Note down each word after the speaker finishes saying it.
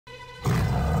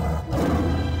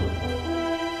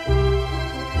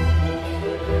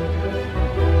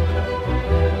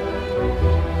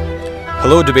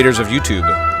Hello, debaters of YouTube.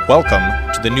 Welcome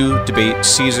to the new debate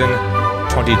season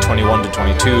 2021 to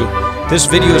 22. This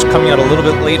video is coming out a little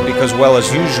bit late because, well,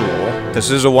 as usual, this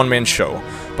is a one-man show,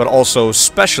 but also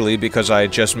especially because I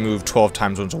just moved 12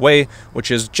 time zones away,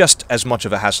 which is just as much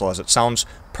of a hassle as it sounds,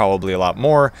 probably a lot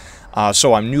more.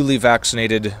 So I'm newly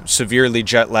vaccinated, severely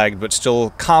jet-lagged, but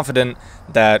still confident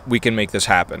that we can make this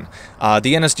happen.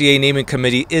 The NSDA Naming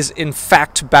Committee is in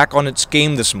fact back on its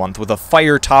game this month with a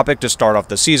fire topic to start off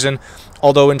the season,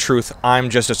 although in truth, I'm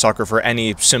just a sucker for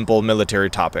any simple military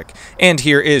topic. And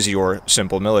here is your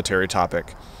simple military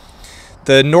topic.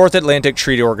 The North Atlantic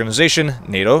Treaty Organization,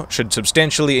 NATO, should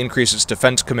substantially increase its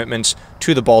defense commitments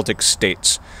to the Baltic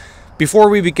states. Before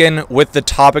we begin with the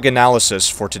topic analysis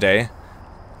for today,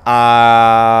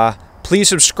 please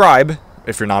subscribe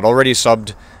if you're not already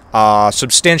subbed,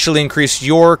 substantially increase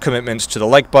your commitments to the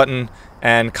like button,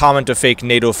 and comment a fake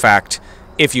NATO fact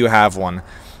if you have one.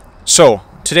 So,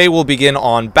 today we'll begin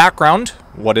on background.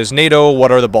 What is NATO?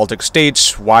 What are the Baltic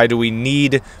states? Why do we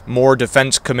need more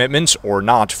defense commitments or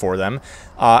not for them?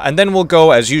 And then we'll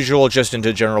go, as usual, just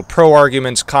into general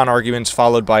pro-arguments, con-arguments,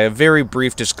 followed by a very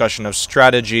brief discussion of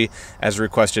strategy as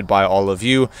requested by all of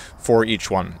you for each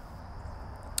one.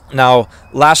 Now,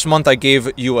 last month I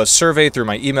gave you a survey through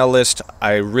my email list.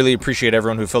 I really appreciate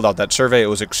everyone who filled out that survey. It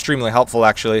was extremely helpful,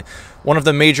 actually. One of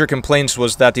the major complaints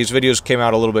was that these videos came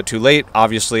out a little bit too late.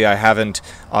 Obviously, I haven't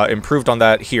improved on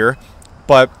that here.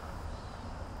 But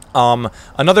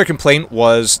another complaint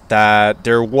was that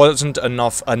there wasn't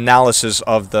enough analysis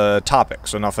of the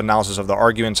topics, enough analysis of the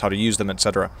arguments, how to use them,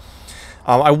 etc.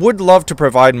 I would love to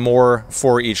provide more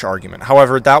for each argument.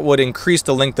 However, that would increase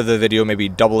the length of the video, maybe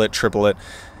double it, triple it.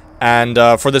 And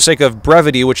for the sake of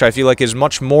brevity, which I feel like is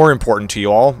much more important to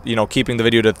you all, you know, keeping the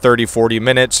video to 30-40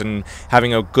 minutes and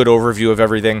having a good overview of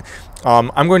everything,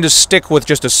 I'm going to stick with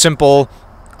just a simple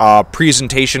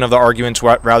presentation of the arguments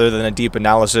rather than a deep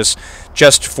analysis,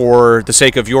 just for the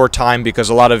sake of your time, because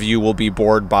a lot of you will be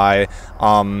bored by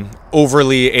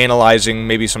overly analyzing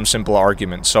maybe some simple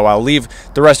arguments. So I'll leave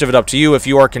the rest of it up to you. If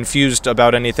you are confused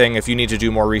about anything, if you need to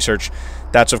do more research,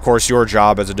 that's of course your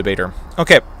job as a debater.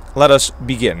 Okay. Let us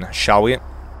begin, shall we?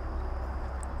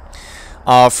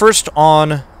 First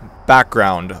on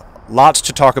background, lots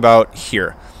to talk about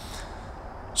here.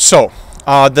 So,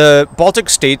 the Baltic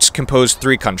states compose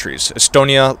three countries: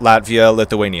 Estonia, Latvia,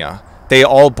 Lithuania. They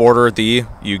all border the,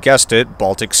 you guessed it,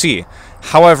 Baltic Sea.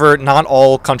 However, not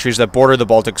all countries that border the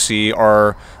Baltic Sea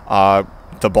are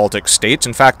the Baltic states.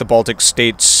 In fact, the Baltic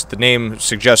states, the name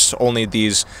suggests only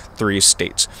these three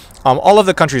states. All of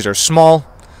the countries are small.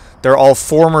 They're all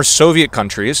former Soviet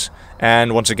countries,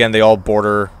 and once again, they all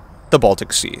border the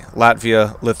Baltic Sea: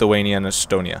 Latvia, Lithuania, and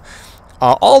Estonia.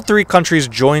 All three countries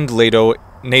joined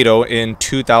NATO in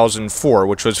 2004,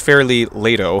 which was fairly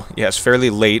fairly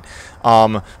late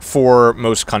for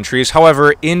most countries.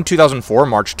 However, in 2004,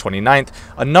 March 29th,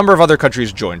 a number of other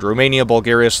countries joined: Romania,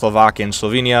 Bulgaria, Slovakia, and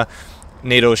Slovenia.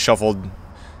 NATO shuffled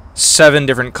 7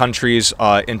 different countries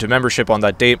into membership on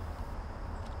that date.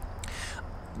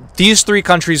 These three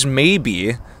countries may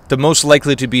be the most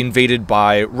likely to be invaded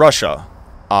by Russia.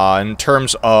 In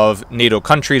terms of NATO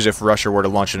countries, if Russia were to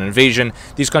launch an invasion,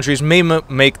 these countries may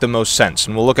make the most sense,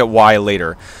 and we'll look at why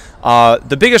later.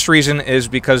 The biggest reason is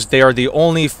because they are the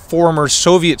only former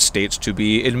Soviet states to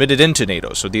be admitted into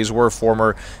NATO. So these were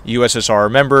former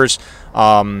USSR members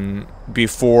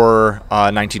before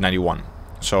 1991.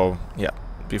 So, yeah.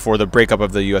 Before the breakup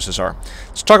of the USSR.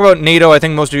 Let's talk about NATO. I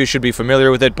think most of you should be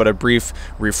familiar with it, but a brief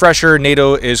refresher.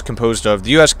 NATO is composed of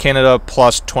the US, Canada,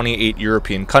 plus 28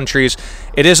 European countries.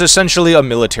 It is essentially a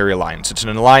military alliance. It's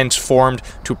an alliance formed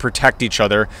to protect each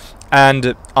other.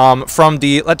 And from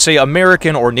the, let's say,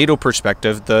 American or NATO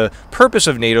perspective, the purpose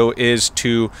of NATO is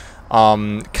to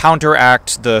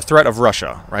counteract the threat of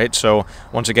Russia, right? So,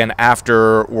 once again,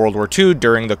 after World War II,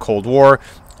 during the Cold War,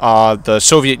 the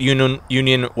Soviet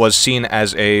Union was seen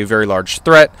as a very large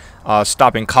threat.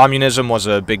 Stopping communism was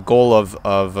a big goal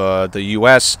of the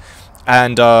U.S.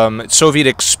 And Soviet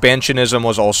expansionism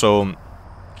was also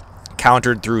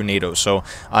countered through NATO. So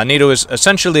NATO is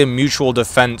essentially a mutual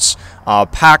defense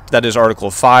pact. That is Article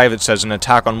 5. It says an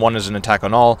attack on one is an attack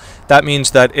on all. That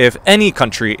means that if any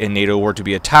country in NATO were to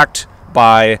be attacked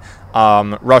by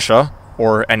Russia,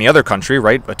 or any other country,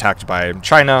 right, attacked by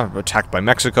China, attacked by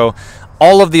Mexico,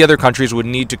 all of the other countries would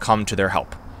need to come to their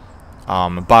help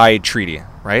by treaty,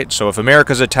 right? So if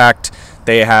America's attacked,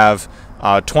 they have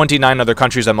 29 other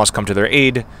countries that must come to their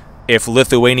aid. If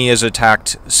Lithuania is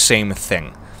attacked, same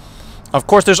thing. Of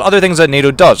course, there's other things that NATO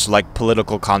does, like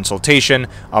political consultation,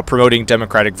 promoting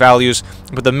democratic values,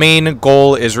 but the main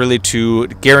goal is really to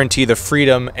guarantee the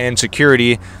freedom and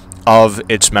security of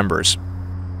its members.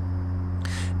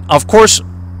 Of course,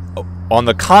 on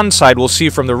the con side, we'll see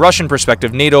from the Russian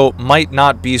perspective, NATO might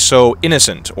not be so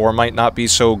innocent or might not be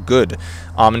so good.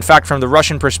 In fact, from the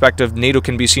Russian perspective, NATO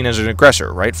can be seen as an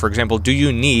aggressor, right? For example, do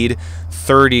you need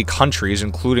 30 countries,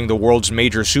 including the world's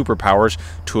major superpowers,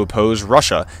 to oppose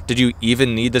Russia? Did you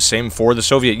even need the same for the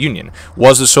Soviet Union?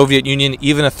 Was the Soviet Union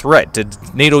even a threat? Did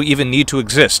NATO even need to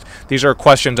exist? These are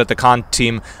questions that the con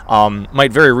team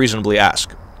might very reasonably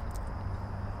ask.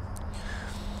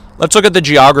 Let's look at the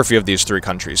geography of these three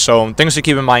countries. So things to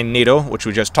keep in mind: NATO, which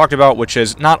we just talked about, which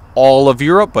is not all of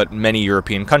Europe, but many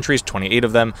European countries, 28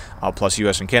 of them, plus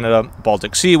US and Canada.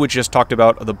 Baltic Sea, which we just talked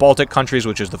about, the Baltic countries,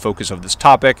 which is the focus of this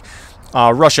topic.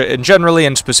 Russia in generally,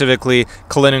 and specifically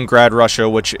Kaliningrad, Russia,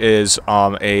 which is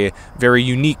a very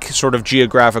unique sort of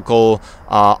geographical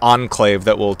enclave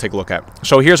that we'll take a look at.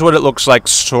 So here's what it looks like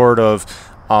sort of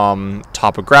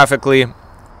topographically.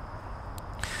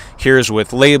 Here's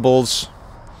with labels.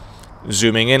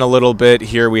 Zooming in a little bit,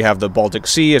 here we have the Baltic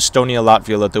Sea, Estonia,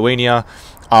 Latvia, Lithuania.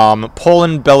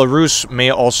 Poland, Belarus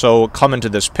may also come into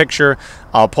this picture.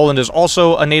 Poland is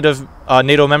also a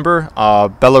NATO member.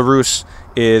 Belarus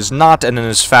is not, and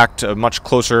is in fact a much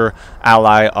closer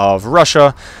ally of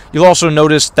Russia. You'll also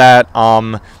notice that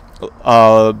both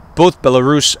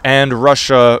Belarus and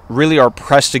Russia really are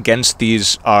pressed against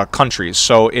these countries.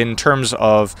 So in terms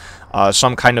of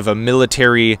some kind of a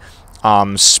military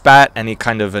spat, any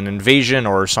kind of an invasion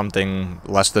or something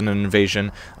less than an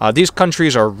invasion, these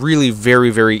countries are really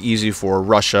very, very easy for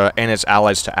Russia and its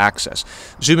allies to access.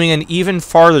 Zooming in even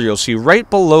farther, you'll see right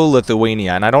below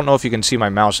Lithuania, and I don't know if you can see my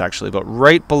mouse actually, but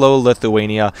right below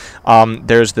Lithuania,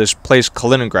 there's this place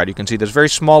Kaliningrad. You can see this very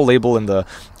small label in the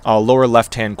lower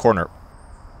left-hand corner.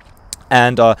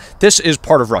 And this is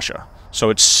part of Russia. So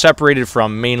it's separated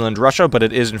from mainland Russia, but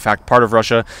it is in fact part of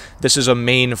Russia. This is a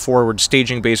main forward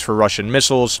staging base for Russian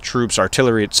missiles, troops,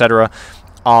 artillery, etc.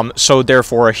 So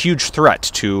therefore a huge threat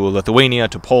to Lithuania,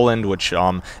 to Poland, which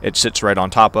it sits right on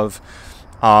top of.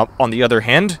 On the other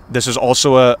hand, this is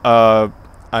also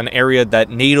an area that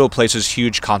NATO places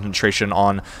huge concentration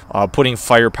on, putting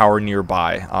firepower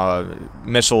nearby,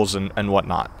 missiles and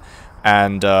whatnot.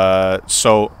 And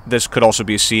so this could also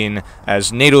be seen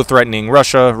as NATO threatening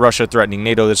Russia, Russia threatening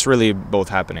NATO. That's really both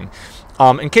happening.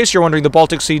 In case you're wondering, the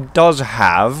Baltic Sea does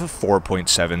have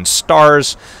 4.7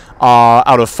 stars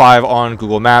out of 5 on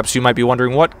Google Maps. You might be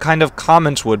wondering, what kind of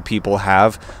comments would people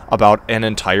have about an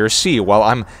entire sea? Well,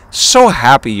 I'm so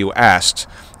happy you asked.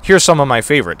 Here's some of my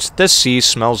favorites. This sea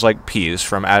smells like peas,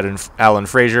 from Alan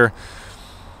Fraser.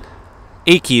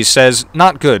 Aki says,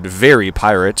 not good, very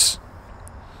pirates.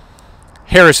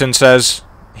 Harrison says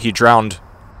he drowned.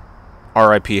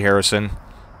 R.I.P. Harrison.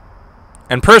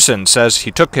 And Person says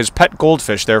he took his pet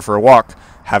goldfish there for a walk.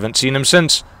 Haven't seen him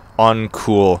since.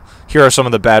 Uncool. Here are some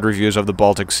of the bad reviews of the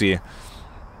Baltic Sea.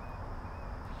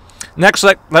 Next,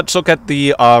 let's look at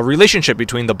the relationship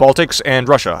between the Baltics and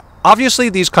Russia. Obviously,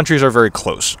 these countries are very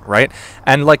close, right?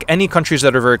 And like any countries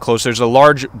that are very close, there's a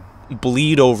large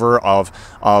bleed over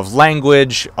of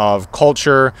language, of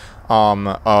culture,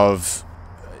 of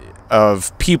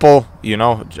people, you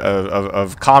know,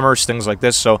 of commerce, things like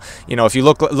this. So, you know, if you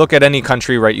look at any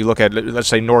country, right, you look at, let's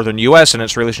say, northern U.S. and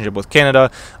its relationship with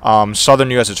Canada,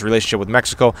 southern U.S., its relationship with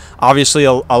Mexico. Obviously,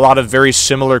 a lot of very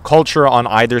similar culture on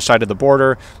either side of the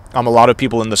border. A lot of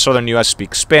people in the southern U.S.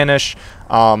 speak Spanish,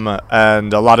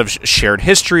 and a lot of shared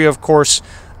history, of course.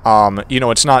 You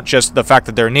know, it's not just the fact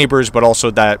that they're neighbors, but also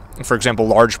that, for example,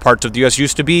 large parts of the U.S.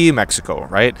 used to be Mexico,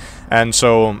 right? And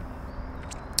so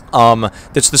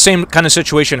it's the same kind of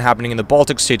situation happening in the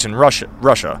Baltic states and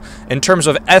Russia. In terms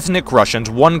of ethnic Russians,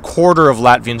 1/4 of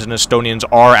Latvians and Estonians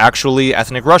are actually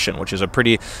ethnic Russian, which is a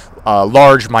pretty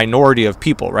large minority of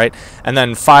people, right? And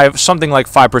then something like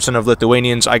 5% of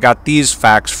Lithuanians. I got these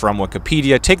facts from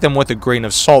Wikipedia. Take them with a grain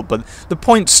of salt, but the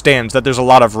point stands that there's a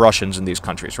lot of Russians in these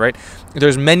countries, right?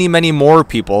 There's many, many more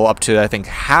people, up to I think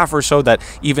half or so, that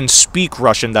even speak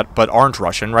Russian but aren't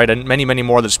Russian, right? And many, many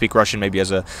more that speak Russian maybe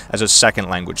as a second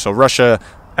language. So Russia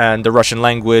and the Russian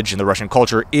language and the Russian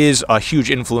culture is a huge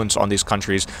influence on these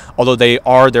countries, although they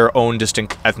are their own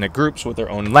distinct ethnic groups with their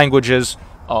own languages.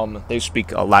 They speak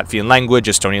Latvian language,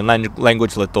 Estonian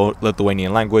language,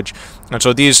 Lithuanian language, and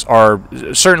so these are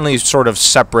certainly sort of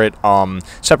separate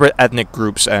ethnic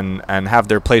groups and have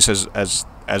their places as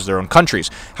their own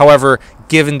countries. However,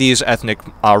 given these ethnic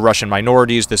Russian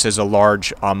minorities, this is a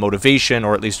large motivation,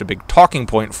 or at least a big talking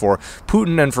point for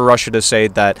Putin and for Russia to say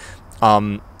that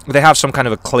they have some kind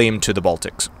of a claim to the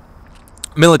Baltics.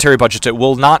 Military budgets, it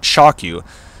will not shock you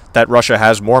that Russia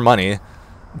has more money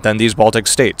than these Baltic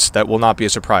states. That will not be a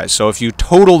surprise. So if you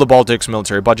total the Baltics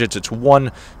military budgets, it's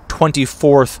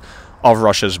 1/24 of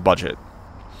Russia's budget.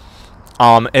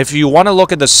 If you want to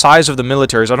look at the size of the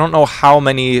militaries, I don't know how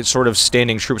many sort of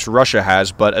standing troops Russia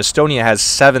has, but Estonia has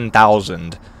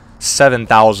 7,000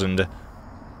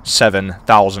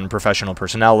 professional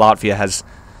personnel. Latvia has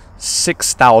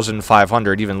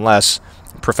 6,500, even less,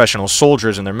 professional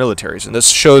soldiers in their militaries. And this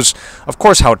shows, of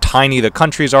course, how tiny the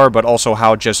countries are, but also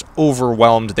how just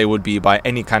overwhelmed they would be by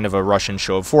any kind of a Russian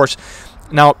show of force.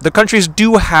 Now, the countries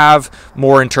do have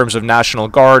more in terms of National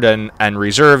Guard and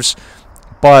reserves,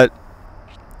 but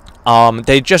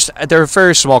they're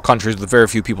very small countries with very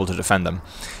few people to defend them.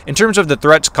 In terms of the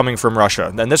threats coming from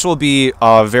Russia, then this will be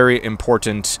very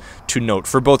important to note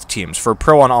for both teams, for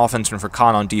pro on offense and for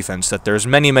con on defense, that there's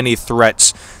many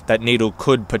threats that NATO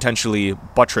could potentially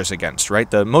buttress against,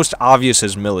 right? The most obvious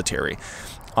is military.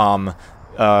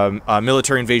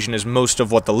 Military invasion is most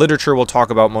of what the literature will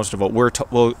talk about, most of what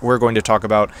we're going to talk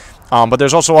about. But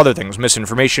there's also other things: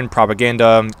 misinformation,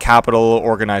 propaganda, capital,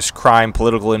 organized crime,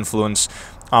 political influence.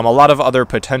 A lot of other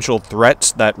potential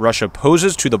threats that Russia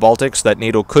poses to the Baltics that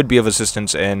NATO could be of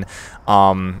assistance in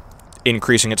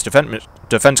increasing its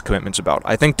defense commitments about.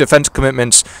 I think defense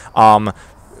commitments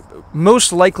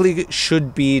most likely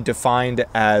should be defined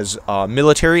as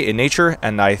military in nature,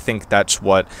 and I think that's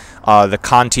what the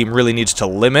con team really needs to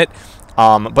limit.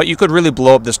 But you could really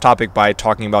blow up this topic by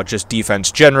talking about just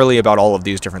defense generally, about all of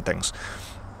these different things.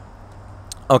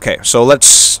 Okay, so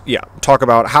let's talk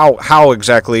about how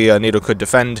exactly NATO could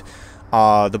defend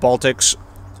the Baltics.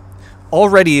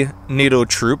 Already, NATO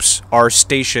troops are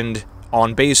stationed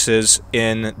on bases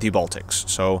in the Baltics.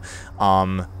 So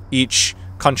each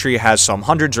country has some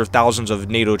hundreds or thousands of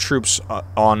NATO troops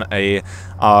on a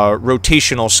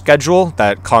rotational schedule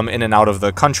that come in and out of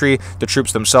the country, the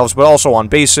troops themselves, but also on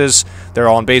bases. They're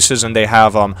on bases and they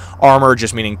have armor,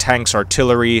 just meaning tanks,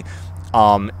 artillery,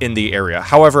 in the area.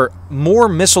 However, more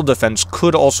missile defense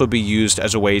could also be used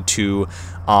as a way to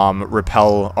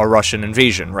repel a Russian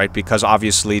invasion, right? Because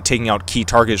obviously taking out key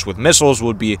targets with missiles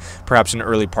would be perhaps an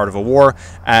early part of a war,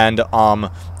 and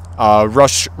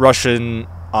Russian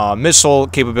missile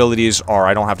capabilities are,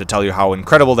 I don't have to tell you how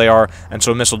incredible they are, and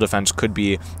so missile defense could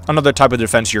be another type of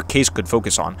defense your case could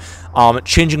focus on.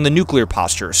 Changing the nuclear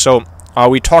posture. So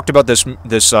we talked about this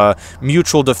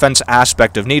mutual defense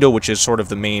aspect of NATO, which is sort of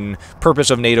the main purpose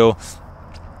of NATO.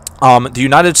 The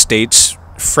United States,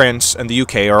 France, and the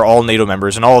UK are all NATO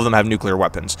members, and all of them have nuclear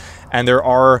weapons. And there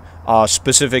are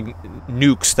specific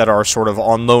nukes that are sort of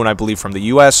on loan, I believe, from the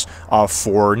US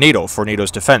for NATO, for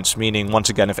NATO's defense. Meaning, once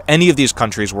again, if any of these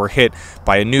countries were hit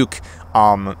by a nuke,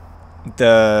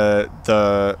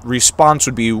 the response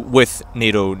would be with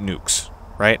NATO nukes,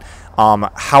 right?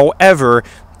 However,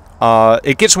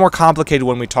 it gets more complicated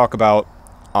when we talk about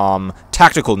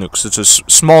tactical nukes. It's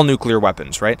small nuclear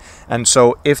weapons, right? And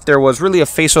so if there was really a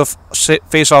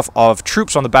face-off of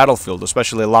troops on the battlefield,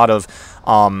 especially a lot of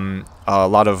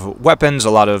weapons,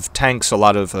 a lot of tanks, a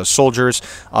lot of soldiers,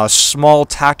 small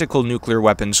tactical nuclear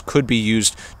weapons could be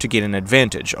used to gain an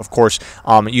advantage. Of course,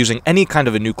 using any kind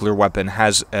of a nuclear weapon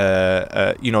has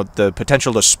the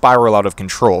potential to spiral out of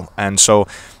control. And so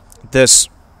this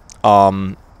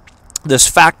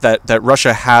fact that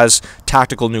Russia has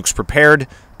tactical nukes prepared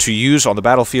to use on the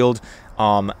battlefield,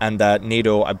 and that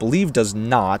NATO, I believe, does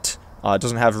not,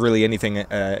 doesn't have really anything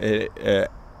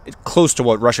close to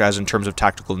what Russia has in terms of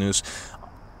tactical nukes,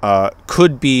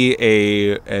 could be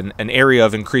an area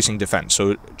of increasing defense.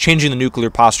 So changing the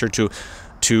nuclear posture to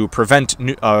prevent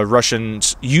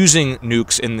Russians using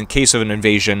nukes in the case of an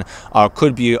invasion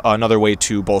could be another way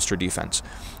to bolster defense.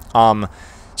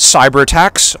 Cyber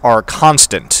attacks are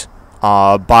constant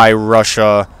by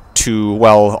Russia to,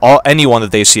 well, anyone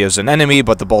that they see as an enemy,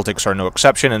 but the Baltics are no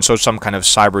exception, and so some kind of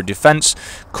cyber defense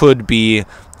could be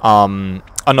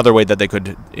another way that they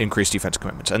could increase defense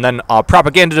commitments. And then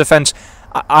propaganda defense,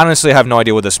 I honestly have no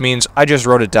idea what this means. I just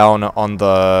wrote it down on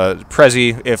the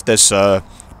Prezi. If this,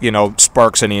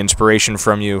 sparks any inspiration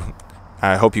from you,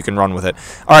 I hope you can run with it.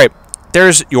 All right.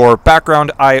 There's your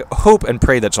background. I hope and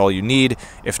pray that's all you need.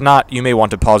 If not, you may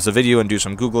want to pause the video and do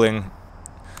some Googling.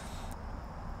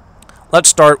 Let's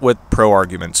start with pro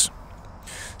arguments.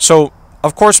 So,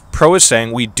 of course, pro is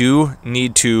saying we do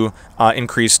need to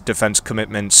increase defense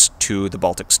commitments to the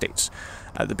Baltic states.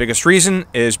 The biggest reason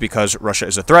is because Russia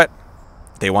is a threat.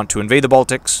 They want to invade the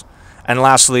Baltics. And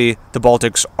lastly, the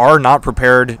Baltics are not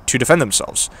prepared to defend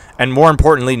themselves. And more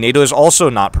importantly, NATO is also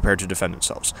not prepared to defend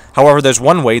themselves. However, there's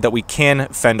one way that we can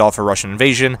fend off a Russian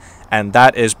invasion, and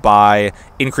that is by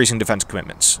increasing defense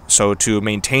commitments. So to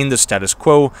maintain the status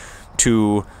quo,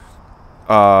 to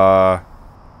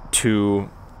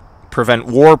prevent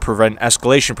war, prevent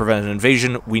escalation, prevent an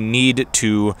invasion, we need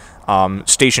to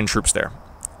station troops there.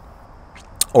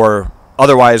 Or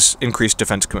otherwise increased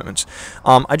defense commitments.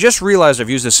 I just realized I've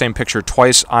used the same picture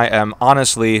twice. I am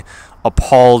honestly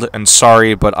appalled and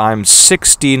sorry, but I'm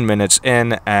 16 minutes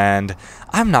in and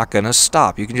I'm not going to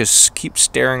stop. You can just keep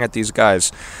staring at these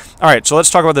guys. All right, so let's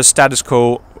talk about the status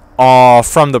quo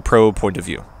from the pro point of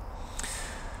view.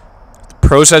 The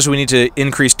pro says we need to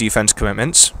increase defense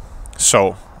commitments.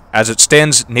 So, as it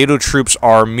stands, NATO troops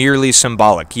are merely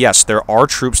symbolic. Yes, there are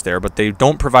troops there, but they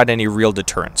don't provide any real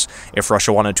deterrence. If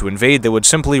Russia wanted to invade, they would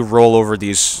simply roll over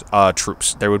these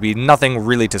troops. There would be nothing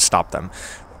really to stop them.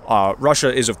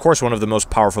 Russia is, of course, one of the most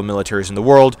powerful militaries in the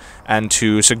world, and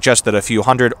to suggest that a few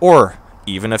hundred or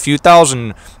even a few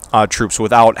thousand troops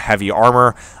without heavy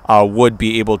armor would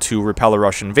be able to repel a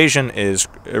Russian invasion is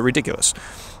ridiculous.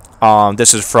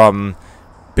 This is from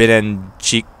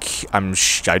Bidenchik.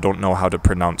 I don't know how to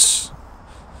pronounce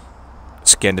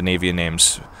Scandinavian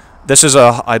names. This is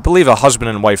I believe, a husband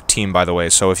and wife team, by the way.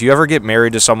 So if you ever get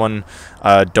married to someone,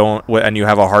 and you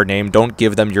have a hard name, don't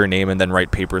give them your name and then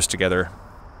write papers together.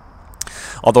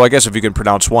 Although I guess if you can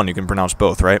pronounce one, you can pronounce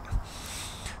both, right?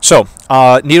 So,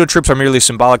 NATO troops are merely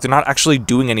symbolic. They're not actually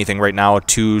doing anything right now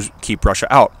to keep Russia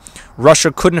out.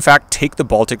 Russia could, in fact, take the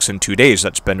Baltics in 2 days.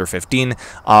 That's Bender 15.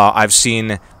 I've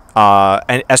seen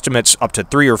estimates up to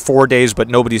 3 or 4 days, but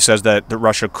nobody says that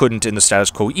Russia couldn't, in the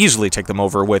status quo, easily take them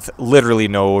over with literally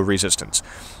no resistance.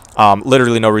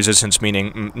 Literally no resistance,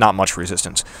 meaning not much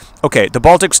resistance. Okay, the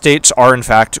Baltic states are, in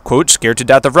fact, quote, scared to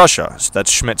death of Russia. So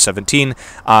that's Schmidt 17,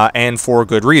 and for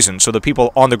good reason. So the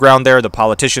people on the ground there, the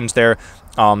politicians there,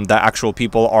 the actual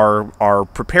people are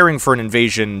preparing for an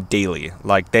invasion daily.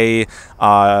 Like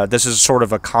this is sort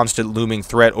of a constant looming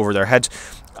threat over their heads.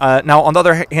 Now, on the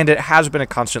other hand, it has been a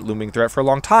constant looming threat for a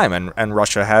long time, and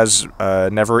Russia has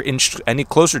never inched any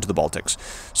closer to the Baltics.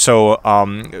 So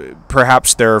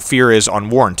perhaps their fear is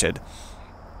unwarranted.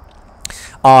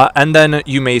 And then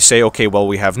you may say, okay, well,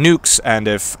 we have nukes, and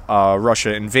if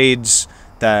Russia invades,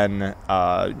 then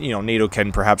NATO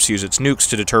can perhaps use its nukes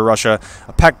to deter Russia.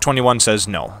 PEC 21 says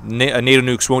no. NATO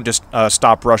nukes won't just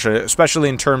stop Russia, especially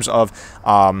in terms of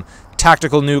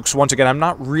tactical nukes. Once again, I'm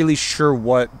not really sure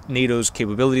what NATO's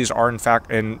capabilities are, in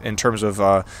fact, in terms of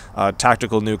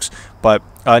tactical nukes, but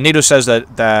NATO says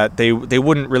that they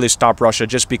wouldn't really stop Russia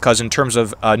just because in terms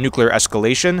of nuclear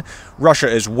escalation, Russia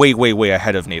is way, way, way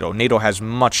ahead of NATO. NATO has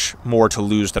much more to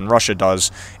lose than Russia does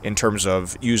in terms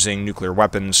of using nuclear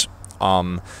weapons.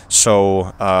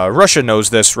 So Russia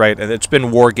knows this, right? And it's been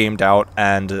war gamed out,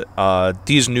 and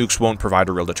these nukes won't provide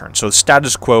a real deterrent. So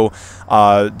status quo,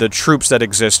 the troops that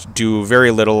exist do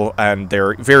very little, and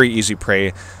they're very easy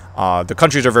prey. The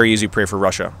countries are very easy prey for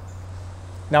Russia.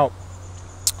 Now,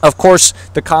 of course,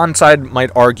 the con side might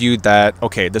argue that,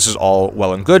 okay, this is all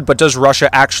well and good, but does Russia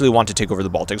actually want to take over the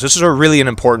Baltics? This is really an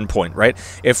important point, right?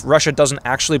 If Russia doesn't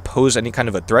actually pose any kind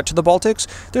of a threat to the Baltics,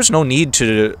 there's no need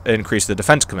to increase the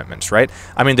defense commitments, right?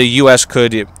 I mean, the U.S.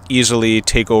 could easily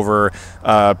take over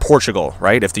Portugal,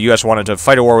 right? If the U.S. wanted to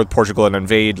fight a war with Portugal and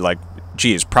invade, like,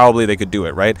 geez, probably they could do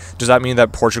it, right? Does that mean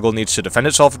that Portugal needs to defend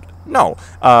itself? No.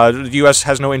 The U.S.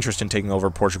 has no interest in taking over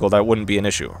Portugal. That wouldn't be an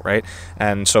issue, right?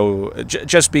 And so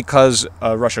just because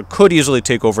Russia could easily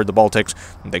take over the Baltics,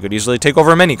 they could easily take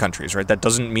over many countries, right? That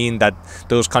doesn't mean that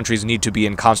those countries need to be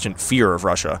in constant fear of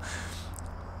Russia.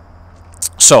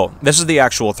 So, this is the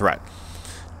actual threat.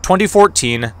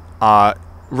 2014,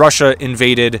 Russia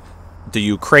invaded the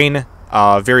Ukraine,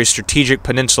 very strategic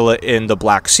peninsula in the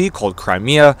Black Sea called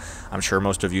Crimea. I'm sure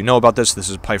most of you know about this. This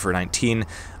is Piper 19,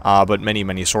 but many,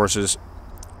 many sources.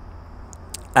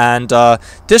 And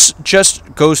this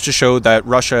just goes to show that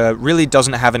Russia really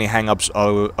doesn't have any hang-ups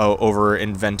over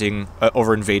invading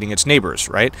its neighbors,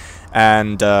 right?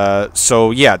 And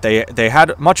so, yeah, they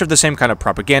had much of the same kind of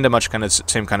propaganda,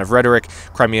 same kind of rhetoric.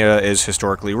 Crimea is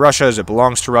historically Russia's. It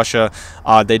belongs to Russia.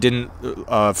 They didn't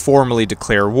formally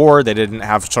declare war. They didn't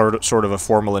have sort of a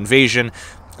formal invasion.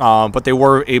 But they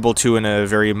were able to, in a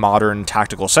very modern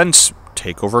tactical sense,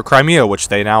 take over Crimea, which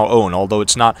they now own, although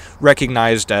it's not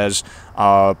recognized as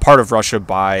part of Russia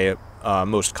by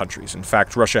most countries. In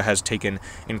fact, Russia has taken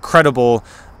incredible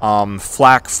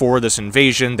flack for this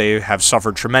invasion. They have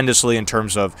suffered tremendously in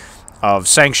terms of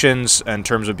sanctions, in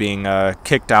terms of being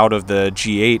kicked out of the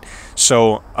G8.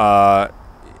 So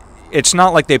it's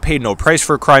not like they paid no price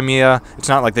for Crimea. It's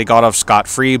not like they got off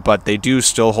scot-free, but they do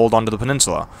still hold on to the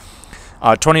peninsula.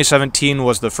 2017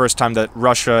 was the first time that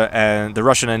Russia and the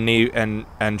Russian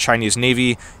and Chinese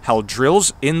Navy held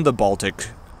drills in the Baltic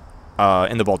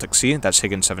Sea. That's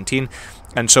Higgins 17.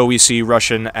 And so we see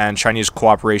Russian and Chinese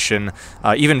cooperation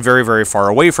even very, very far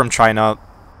away from China.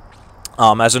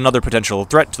 as another potential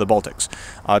threat to the Baltics.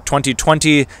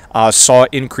 2020 saw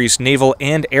increased naval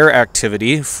and air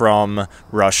activity from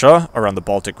Russia around the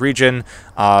Baltic region.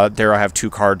 There I have two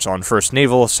cards on first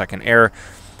naval, second air.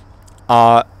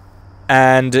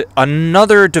 And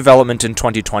another development in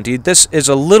 2020, this is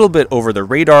a little bit over the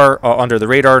radar, under the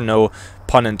radar, no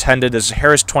pun intended, as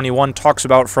Harris 21 talks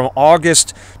about from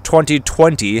August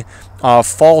 2020,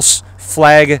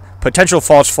 potential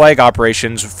false flag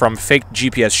operations from fake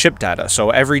GPS ship data. So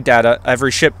every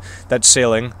ship that's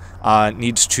sailing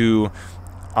needs to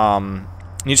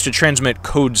transmit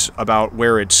codes about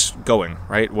where it's going,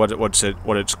 right?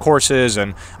 What its course is,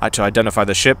 and to identify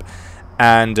the ship,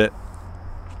 and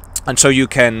so you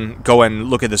can go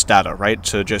and look at this data, right,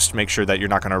 to just make sure that you're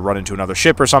not going to run into another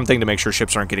ship or something, to make sure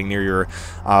ships aren't getting near your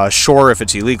shore if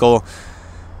it's illegal.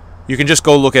 You can just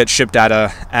go look at ship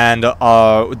data, and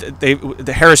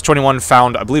the Harris 21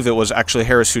 found, I believe it was actually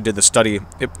Harris who did the study.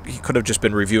 He could have just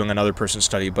been reviewing another person's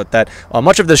study, but that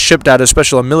much of this ship data,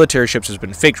 especially on military ships, has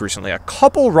been faked recently. A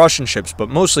couple Russian ships, but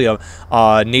mostly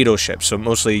NATO ships, so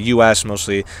mostly U.S.,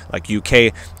 mostly like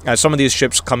U.K. Some of these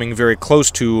ships coming very close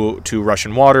to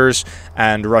Russian waters,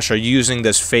 and Russia using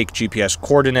this fake GPS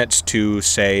coordinates to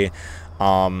say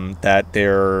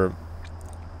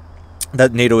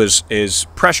that NATO is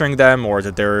pressuring them, or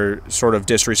that they're sort of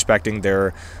disrespecting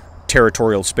their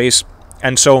territorial space.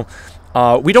 And so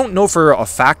we don't know for a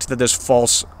fact that this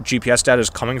false GPS data is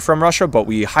coming from Russia, but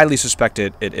we highly suspect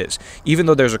it is. Even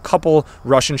though there's a couple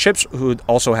Russian ships who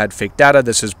also had fake data,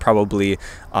 this is probably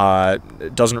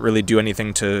doesn't really do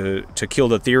anything to kill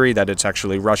the theory that it's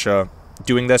actually Russia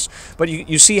doing this. But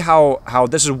you see how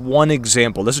this is one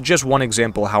example. This is just one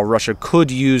example how Russia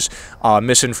could use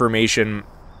misinformation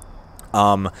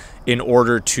in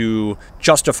order to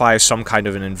justify some kind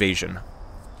of an invasion.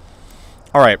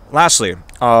 All right, lastly,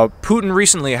 Putin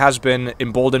recently has been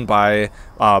emboldened by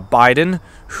Biden,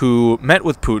 who met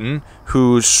with Putin,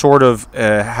 who sort of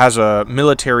has a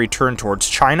military turn towards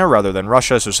China rather than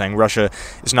Russia, so saying Russia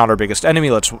is not our biggest enemy,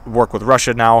 let's work with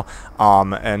Russia now,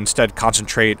 and instead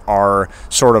concentrate our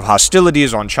sort of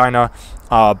hostilities on China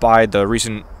by the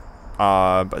recent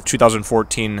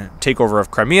 2014 takeover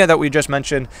of Crimea that we just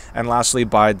mentioned, and lastly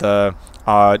by the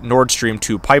Nord Stream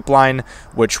 2 pipeline,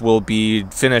 which will be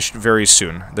finished very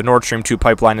soon. The Nord Stream 2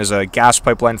 pipeline is a gas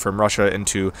pipeline from Russia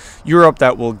into Europe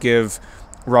that will give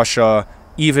Russia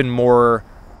even more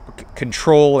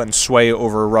control and sway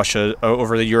over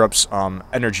over Europe's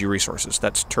energy resources.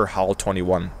 That's Terhal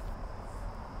 21.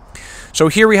 So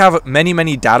here we have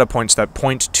many data points that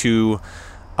point to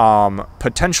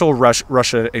potential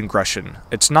Russia aggression.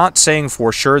 It's not saying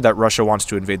for sure that Russia wants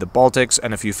to invade the Baltics,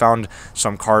 and if you found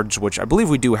some cards, which I believe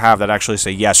we do have, that actually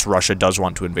say yes, Russia does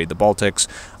want to invade the Baltics,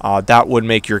 that would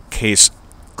make your case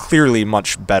clearly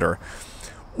much better.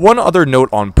 One other note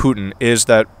on Putin is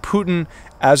that Putin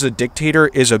as a dictator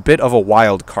is a bit of a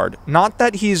wild card. Not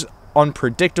that he's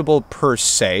unpredictable per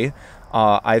se.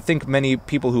 I think many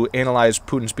people who analyze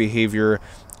Putin's behavior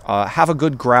have a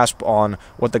good grasp on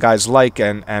what the guy's like,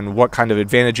 and what kind of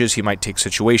advantages he might take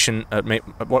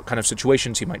what kind of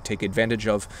situations he might take advantage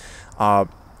of.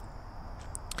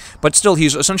 But still,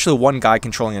 he's essentially one guy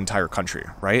controlling an entire country,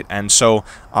 right? And so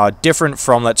different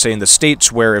from, let's say, in the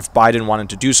States, where if Biden wanted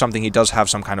to do something, he does have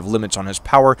some kind of limits on his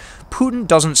power. Putin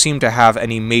doesn't seem to have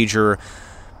any major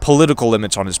political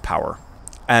limits on his power.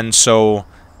 And so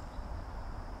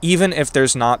even if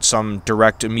there's not some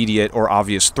direct, immediate, or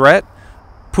obvious threat,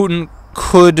 Putin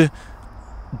could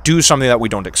do something that we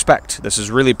don't expect. This is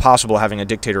really possible, having a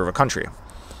dictator of a country.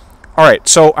 All right,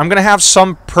 so I'm going to have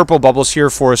some purple bubbles here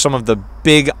for some of the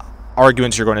big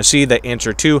arguments you're going to see, the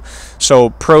answer to. So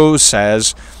Pro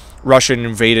says Russia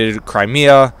invaded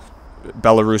Crimea,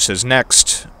 Belarus is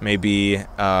next, maybe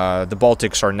the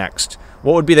Baltics are next.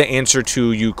 What would be the answer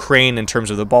to Ukraine in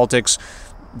terms of the Baltics?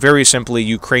 Very simply,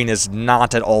 Ukraine is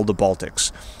not at all the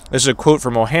Baltics. This is a quote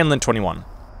from O'Hanlon 21.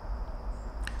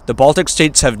 The Baltic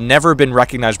states have never been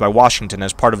recognized by Washington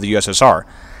as part of the USSR.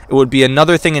 It would be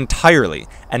another thing entirely,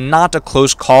 and not a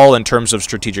close call in terms of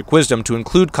strategic wisdom, to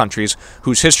include countries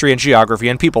whose history and geography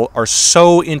and people are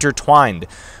so intertwined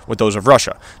with those of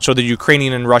Russia. So the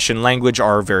Ukrainian and Russian language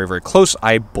are very close,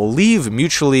 I believe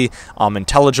mutually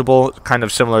intelligible, kind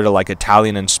of similar to like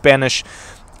Italian and Spanish.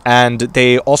 And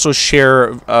they also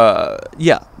share,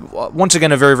 once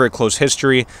again, a very close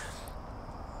history.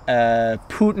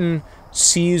 Putin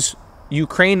sees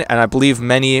Ukraine, and I believe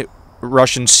many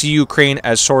Russians see Ukraine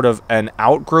as sort of an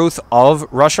outgrowth of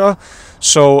Russia,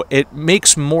 so it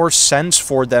makes more sense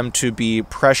for them to be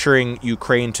pressuring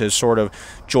Ukraine to sort of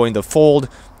join the fold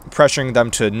pressuring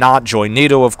them to not join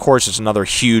NATO, of course, is another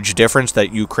huge difference,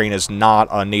 that Ukraine is not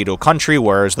a NATO country,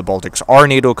 whereas the Baltics are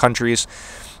NATO countries.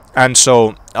 And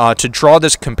so to draw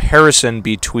this comparison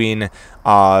between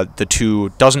the two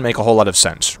doesn't make a whole lot of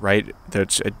sense, right?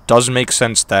 It doesn't make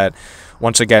sense that,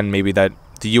 once again, maybe that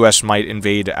the U.S. might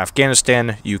invade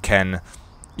Afghanistan. You can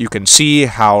see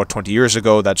how 20 years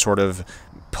ago that sort of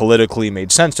politically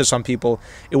made sense to some people.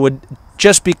 It would,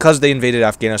 just because they invaded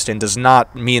Afghanistan does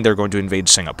not mean they're going to invade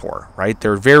Singapore, right?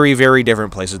 They're very, very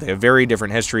different places. They have very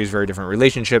different histories, very different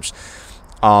relationships.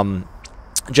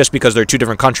 Just because they're two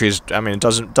different countries, I mean, it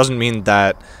doesn't mean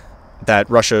that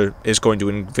Russia is going to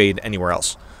invade anywhere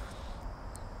else.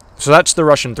 So that's the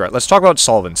Russian threat. Let's talk about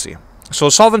solvency. So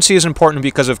solvency is important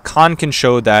because if Khan can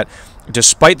show that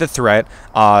despite the threat,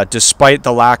 despite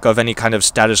the lack of any kind of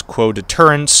status quo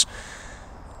deterrence,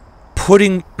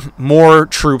 putting more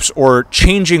troops or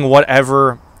changing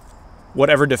whatever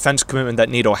defense commitment that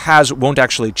NATO has won't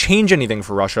actually change anything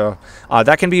for Russia,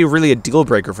 that can be really a deal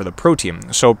breaker for the pro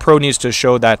team. So pro needs to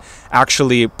show that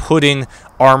actually putting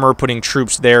armor, putting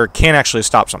troops there can actually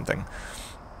stop something.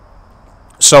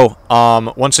 So,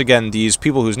 once again, these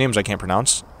people whose names I can't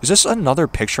pronounce. Is this another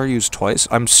picture I used twice?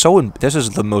 This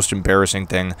is the most embarrassing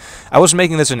thing. I was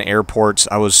making this in airports.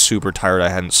 I was super tired. I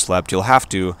hadn't slept. You'll have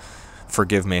to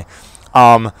forgive me.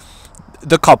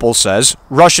 The couple says,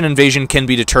 Russian invasion can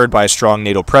be deterred by a strong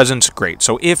NATO presence. Great.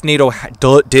 So if NATO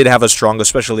did have a strong,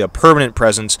 especially a permanent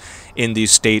presence in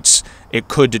these states, it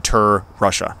could deter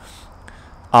Russia.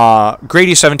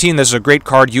 Grady 17, this is a great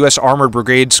card. U.S. armored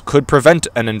brigades could prevent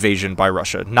an invasion by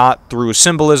Russia. Not through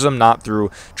symbolism, not through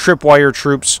tripwire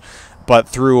troops, but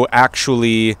through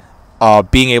actually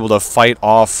being able to fight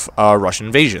off a Russian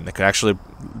invasion. They could actually,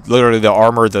 literally the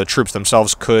armor, the troops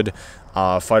themselves could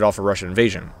fight off a Russian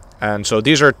invasion. And so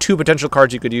these are two potential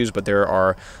cards you could use, but there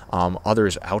are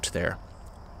others out there.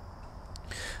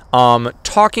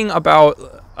 Talking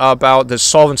about this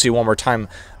solvency one more time,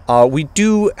 we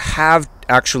do have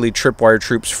actually tripwire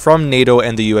troops from NATO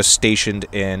and the U.S. stationed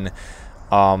in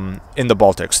the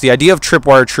Baltics. The idea of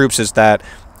tripwire troops is that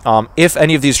if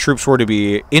any of these troops were to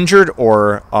be injured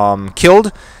or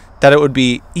killed, that it would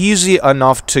be easy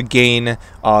enough to gain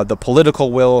the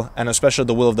political will, and especially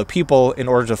the will of the people, in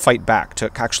order to fight back,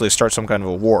 to actually start some kind of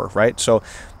a war, right? So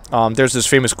there's this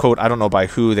famous quote, I don't know by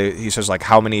who, he says, like,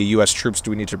 how many U.S. troops do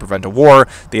we need to prevent a war?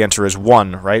 The answer is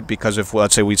 1, right? Because if,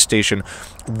 let's say, we station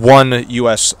 1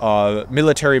 U.S.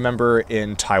 Military member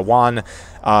in Taiwan,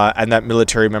 and that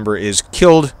military member is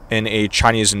killed in a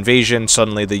Chinese invasion,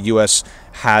 suddenly the U.S.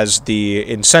 has the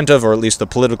incentive, or at least the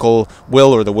political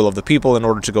will, or the will of the people, in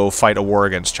order to go fight a war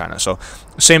against China. So,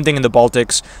 same thing in the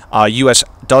Baltics. U.S.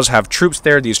 does have troops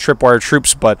there, these tripwire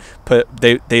troops, but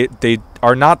they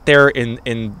are not there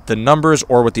in the numbers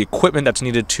or with the equipment that's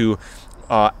needed to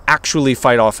actually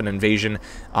fight off an invasion,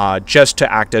 just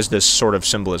to act as this sort of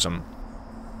symbolism.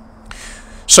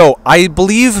 So, I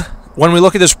believe when we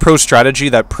look at this pro strategy,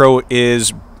 that pro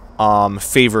is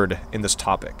favored in this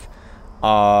topic.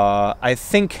 I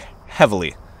think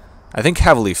heavily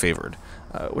favored,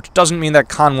 which doesn't mean that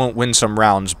Khan won't win some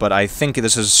rounds, but I think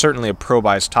this is certainly a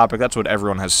pro-biased topic. That's what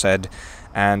everyone has said,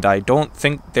 and I don't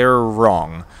think they're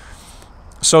wrong.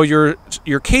 So your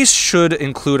case should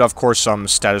include, of course, some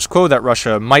status quo that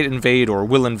Russia might invade or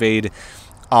will invade.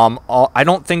 I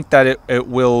don't think that it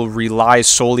will rely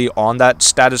solely on that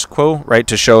status quo, right,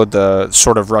 to show the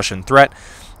sort of Russian threat.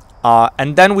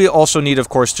 And then we also need, of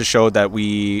course, to show that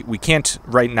we can't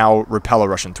right now repel a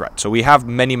Russian threat. So we have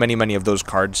many, many, many of those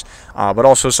cards, but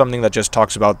also something that just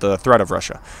talks about the threat of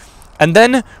Russia. And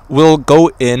then we'll go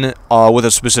in with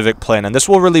a specific plan, and this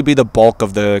will really be the bulk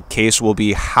of the case, will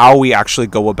be how we actually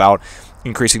go about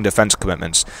increasing defense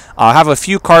commitments. I have a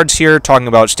few cards here talking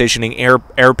about stationing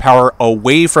air power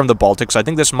away from the Baltics. I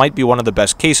think this might be one of the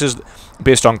best cases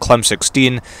based on Clem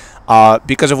 16,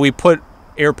 because if we put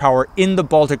air power in the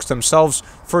Baltics themselves,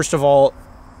 first of all,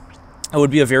 it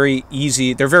would be a very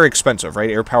easy, they're very expensive, right?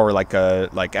 Air power like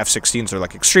F-16s are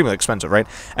like extremely expensive, right?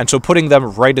 And so putting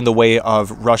them right in the way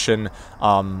of Russian,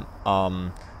 like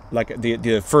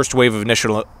the first wave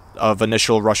of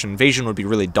initial Russian invasion would be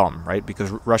really dumb, right?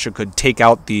 Because Russia could take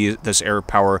out this air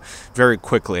power very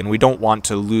quickly, and we don't want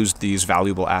to lose these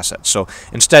valuable assets. So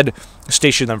instead,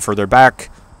 station them further back.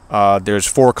 There's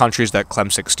 4 countries that Clem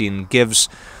 16 gives,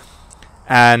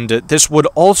 and this would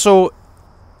also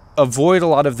avoid a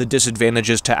lot of the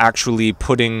disadvantages to actually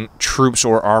putting troops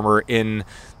or armor in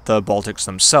the Baltics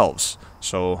themselves.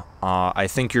 So I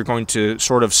think you're going to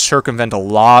sort of circumvent a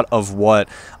lot of what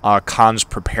Khan's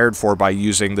prepared for by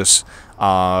using this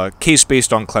case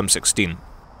based on Clem 16.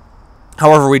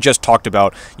 However, we just talked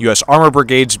about U.S. armor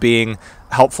brigades being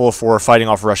helpful for fighting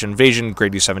off Russian invasion,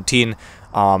 Grady 17.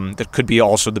 That could be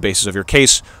also the basis of your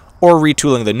case. Or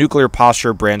retooling the nuclear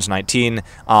posture, Brands 19.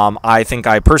 I think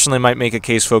I personally might make a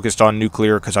case focused on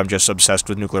nuclear because I'm just obsessed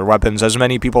with nuclear weapons, as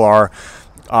many people are.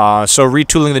 So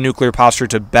retooling the nuclear posture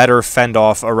to better fend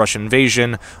off a Russian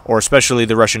invasion, or especially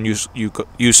the Russian use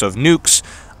of nukes,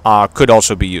 could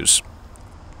also be used.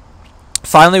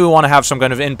 Finally, we want to have some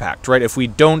kind of impact, right? If we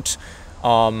don't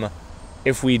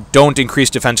increase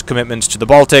defense commitments to the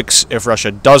Baltics, if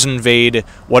Russia does invade,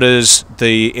 what is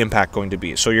the impact going to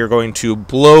be? So you're going to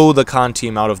blow the Khan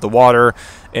team out of the water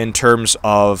in terms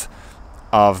of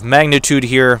magnitude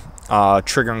here,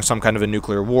 triggering some kind of a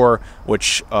nuclear war,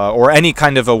 which or any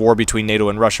kind of a war between NATO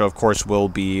and Russia, of course, will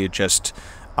be just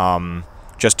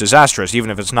disastrous,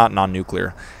 even if it's not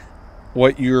non-nuclear.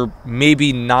 What you're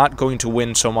maybe not going to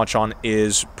win so much on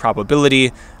is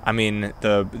probability. I mean,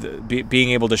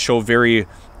 being able to show with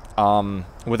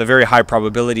a very high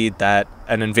probability that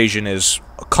an invasion is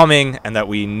coming and that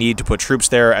we need to put troops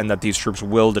there and that these troops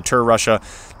will deter Russia.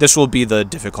 This will be the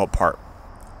difficult part.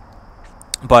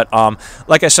 But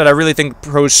like I said, I really think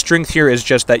Pro's strength here is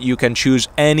just that you can choose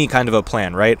any kind of a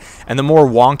plan, right? And the more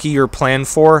wonky your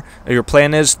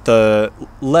plan is, the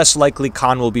less likely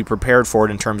Khan will be prepared for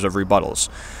it in terms of rebuttals.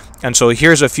 And so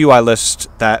here's a few I list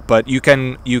that, but you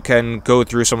can go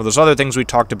through some of those other things we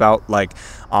talked about, like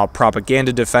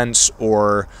propaganda defense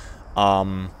or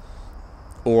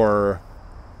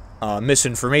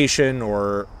misinformation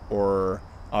or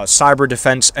cyber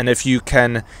defense. And if you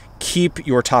can keep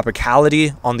your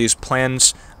topicality on these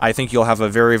plans, I think you'll have a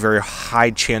very, very high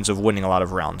chance of winning a lot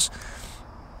of rounds.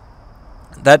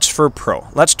 That's for Pro.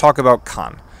 Let's talk about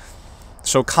Con.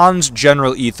 So Con's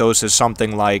general ethos is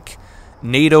something like,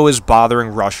 NATO is bothering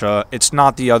Russia. It's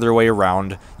not the other way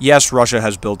around. Yes, Russia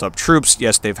has built up troops.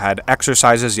 Yes, they've had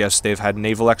exercises. Yes, they've had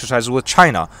naval exercises with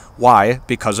China. Why?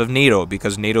 Because of NATO.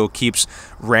 Because NATO keeps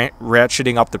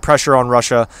ratcheting up the pressure on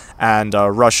Russia, and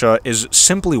Russia is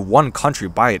simply one country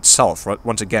by itself.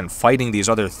 Once again, fighting these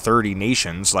other 30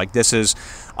 nations, like, this is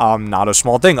not a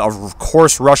small thing. Of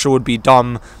course, Russia would be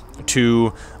dumb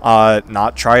to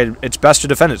not try its best to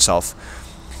defend itself.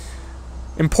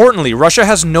 Importantly, Russia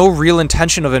has no real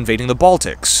intention of invading the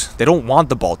Baltics. They don't want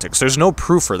the Baltics. There's no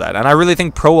proof for that. And I really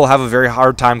think Pro will have a very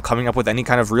hard time coming up with any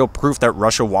kind of real proof that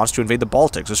Russia wants to invade the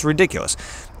Baltics. It's ridiculous.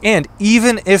 And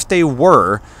even if they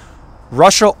were,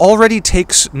 Russia already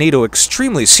takes NATO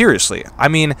extremely seriously. I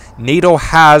mean, NATO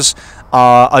has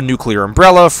a nuclear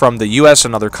umbrella from the US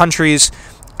and other countries,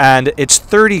 and it's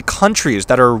 30 countries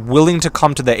that are willing to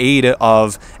come to the aid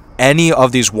of any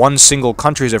of these one single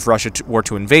countries if Russia were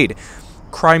to invade.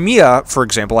 Crimea, for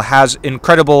example, has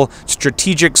incredible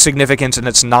strategic significance, and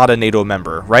it's not a NATO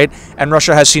member, right? And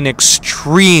Russia has seen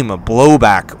extreme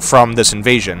blowback from this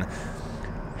invasion.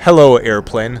 Hello,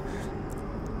 airplane.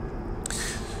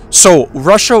 So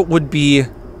Russia would be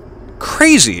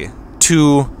crazy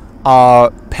to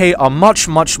pay a much,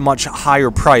 much, much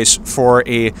higher price for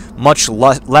a much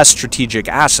less strategic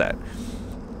asset.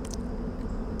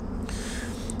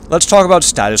 Let's talk about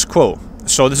status quo.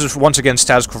 So this is, once again,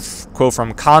 status quo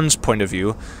from Khan's point of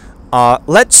view.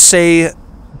 Let's say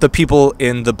the people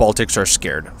in the Baltics are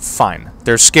scared. Fine.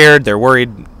 They're scared, they're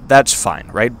worried, that's fine,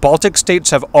 right? Baltic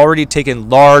states have already taken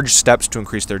large steps to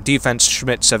increase their defense.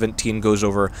 Schmidt 17 goes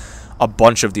over a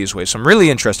bunch of these ways. Some really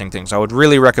interesting things. I would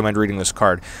really recommend reading this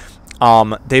card.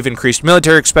 They've increased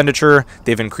military expenditure,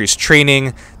 they've increased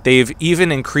training, they've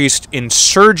even increased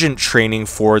insurgent training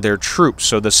for their troops.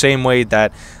 So the same way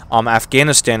that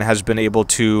Afghanistan has been able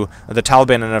to, the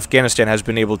Taliban in Afghanistan has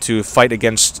been able to fight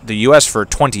against the US for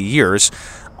 20 years,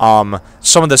 some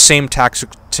of the same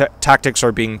tactics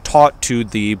are being taught to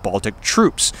the Baltic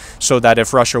troops, so that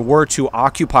if Russia were to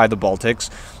occupy the Baltics,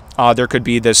 there could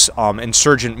be this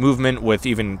insurgent movement with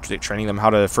even training them how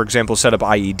to, for example, set up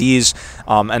IEDs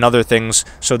and other things,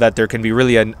 so that there can be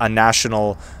really a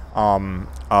national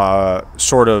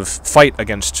sort of fight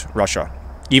against Russia,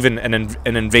 even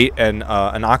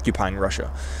an occupying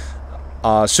Russia.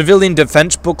 Civilian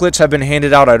defense booklets have been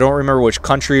handed out. I don't remember which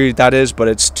country that is, but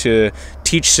it's to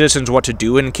teach citizens what to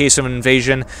do in case of an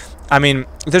invasion. I mean,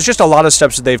 there's just a lot of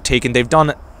steps that they've taken. They've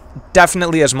done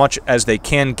definitely as much as they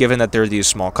can, given that they're these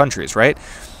small countries, right?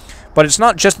 But it's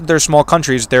not just that they're small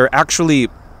countries. They're actually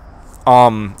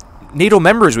NATO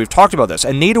members. We've talked about this.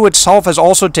 And NATO itself has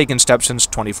also taken steps since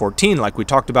 2014, like we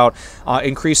talked about,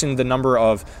 increasing the number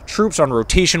of troops on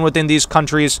rotation within these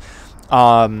countries.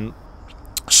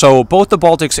 So both the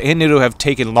Baltics and NATO have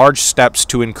taken large steps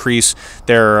to increase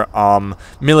their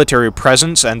military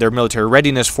presence and their military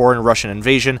readiness for a Russian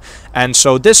invasion. And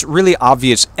so this really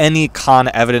obviates any con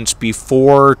evidence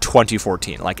before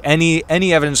 2014. Like any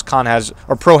evidence con has,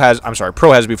 or pro has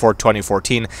before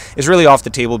 2014 is really off the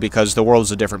table because the world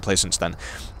is a different place since then.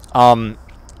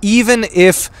 Even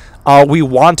if we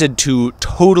wanted to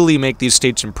totally make these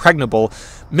states impregnable,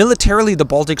 militarily the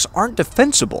Baltics aren't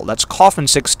defensible. That's Kaufman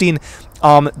 16.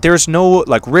 There's no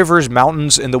like rivers,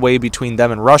 mountains in the way between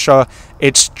them and Russia.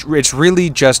 It's really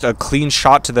just a clean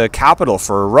shot to the capital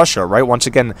for Russia, right? Once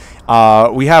again,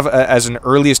 we have as an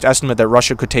earliest estimate that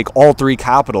Russia could take all 3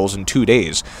 capitals in 2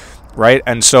 days, right?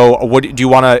 And so, what do you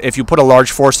want to? If you put a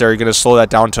large force there, you're going to slow that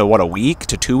down to what, a week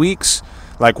to 2 weeks?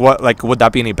 Like what? Like would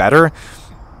that be any better?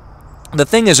 The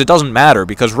thing is, it doesn't matter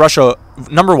because Russia,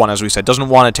 number one, as we said, doesn't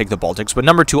want to take the Baltics, but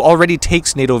number two, already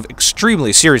takes NATO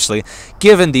extremely seriously,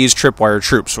 given these tripwire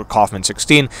troops with Kaufman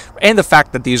 16, and the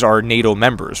fact that these are NATO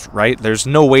members, right? There's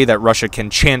no way that Russia can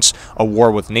chance a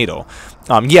war with NATO.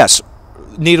 Yes,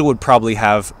 NATO would probably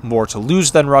have more to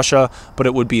lose than Russia, but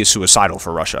it would be suicidal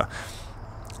for Russia.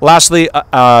 Lastly,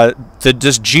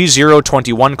 this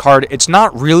G021 card, it's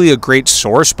not really a great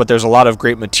source, but there's a lot of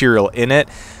great material in it.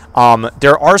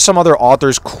 There are some other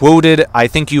authors quoted. I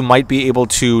think you might be able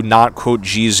to not quote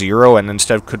G0 and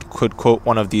instead could quote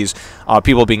one of these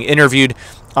people being interviewed.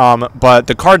 But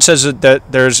the card says that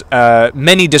there's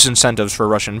many disincentives for a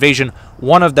Russian invasion.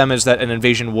 One of them is that an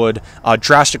invasion would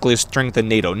drastically strengthen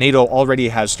NATO. NATO already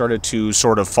has started to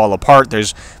sort of fall apart.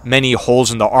 There's many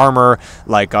holes in the armor,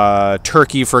 like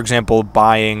Turkey, for example,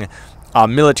 buying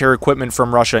military equipment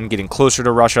from Russia and getting closer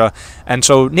to Russia. And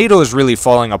so NATO is really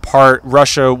falling apart.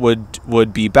 Russia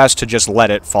would be best to just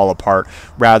let it fall apart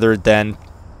rather than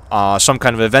some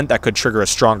kind of event that could trigger a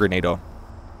stronger NATO.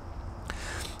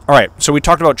 All right, so we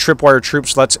talked about tripwire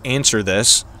troops. Let's answer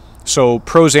this. So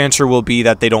pro's answer will be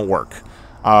that they don't work.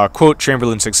 Quote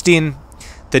Chamberlain 16,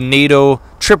 the NATO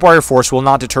tripwire force will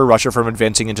not deter Russia from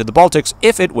advancing into the Baltics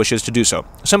if it wishes to do so.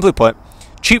 Simply put,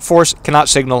 cheap force cannot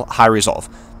signal high resolve.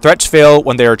 Threats fail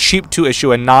when they are cheap to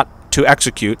issue and not to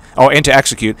execute,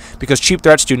 because cheap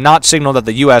threats do not signal that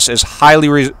the U.S. is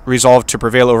highly resolved to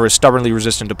prevail over a stubbornly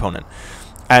resistant opponent.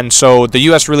 And so the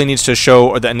U.S. really needs to show,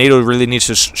 or that NATO really needs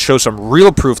to show some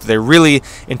real proof that they really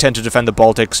intend to defend the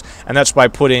Baltics, and that's by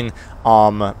putting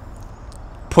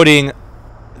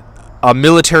a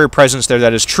military presence there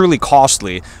that is truly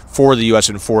costly for the U.S.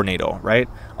 and for NATO, right?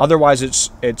 Otherwise,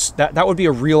 that would be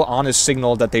a real honest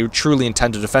signal that they truly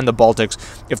intend to defend the Baltics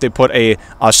if they put a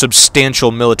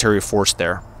substantial military force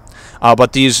there.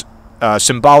 But these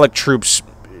symbolic troops,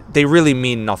 they really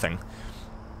mean nothing.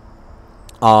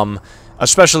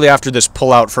 Especially after this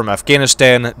pullout from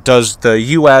Afghanistan, does the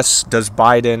U.S., does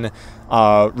Biden,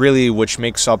 really, which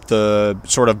makes up the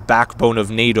sort of backbone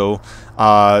of NATO,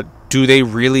 do they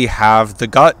really have the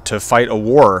gut to fight a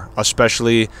war,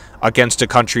 especially against a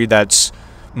country that's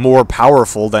more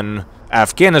powerful than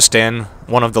Afghanistan,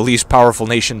 one of the least powerful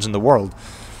nations in the world?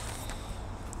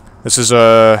 This is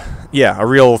a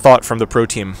real thought from the pro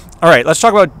team. All right, let's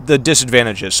talk about the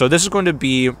disadvantages. So this is going to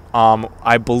be,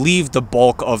 I believe the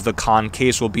bulk of the con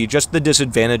case will be just the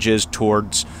disadvantages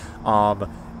towards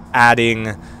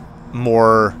adding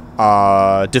more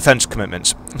defense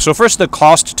commitments. So first, the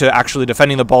cost to actually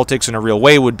defending the Baltics in a real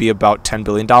way would be about $10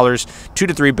 billion, $2 to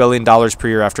 $3 billion per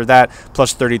year after that,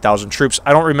 plus 30,000 troops.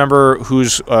 I don't remember who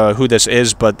this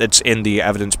is, but it's in the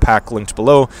evidence pack linked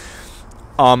below.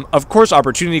 Of course,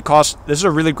 opportunity cost. This is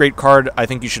a really great card. I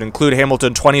think you should include.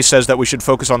 Hamilton 20 says that we should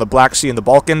focus on the Black Sea and the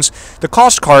Balkans. The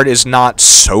cost card is not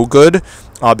so good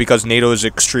because NATO is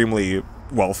extremely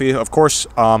wealthy, of course.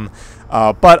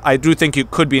 But I do think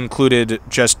it could be included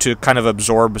just to kind of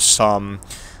absorb some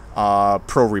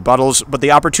pro rebuttals. But the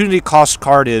opportunity cost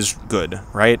card is good,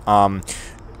 right?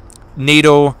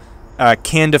 NATO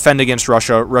can defend against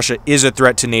Russia. Russia is a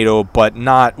threat to NATO, but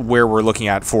not where we're looking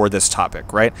at for this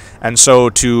topic, right? And so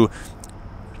to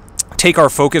take our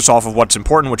focus off of what's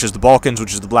important, which is the Balkans,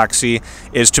 which is the Black Sea,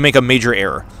 is to make a major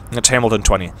error. That's Hamilton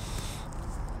 20.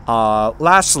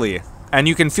 Lastly, and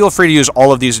you can feel free to use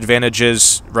all of these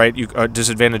advantages, right?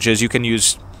 Disadvantages. You can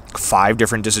use 5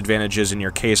 different disadvantages in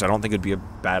your case. I don't think it'd be a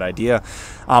bad idea.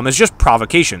 It's just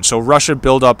provocation. So Russia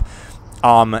buildup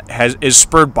is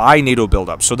spurred by NATO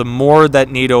buildup. So the more that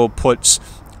NATO puts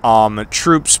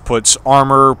troops, puts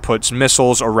armor, puts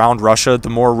missiles around Russia, the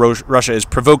more Russia is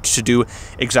provoked to do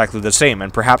exactly the same,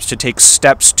 and perhaps to take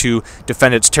steps to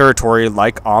defend its territory,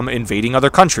 like invading other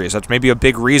countries. That's maybe a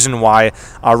big reason why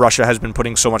Russia has been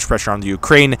putting so much pressure on the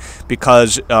Ukraine,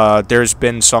 because there's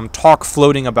been some talk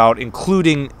floating about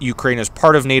including Ukraine as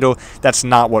part of NATO. That's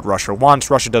not what Russia wants.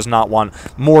 Russia does not want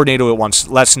more NATO, it wants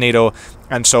less NATO,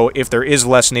 and so if there is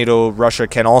less NATO, Russia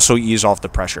can also ease off the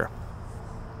pressure.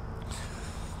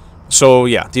 So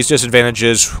yeah, these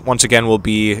disadvantages, once again, will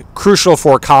be crucial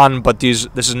for Khan, but this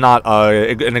is not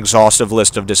an exhaustive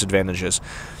list of disadvantages.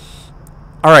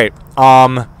 All right,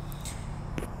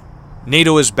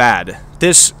 NATO is bad.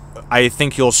 This, I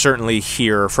think you'll certainly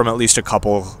hear from at least a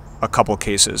couple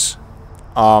cases.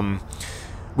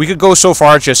 We could go so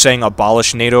far as just saying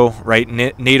abolish NATO, right?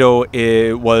 NATO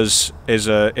is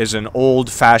an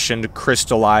old-fashioned,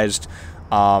 crystallized,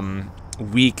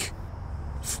 weak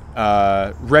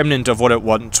remnant of what it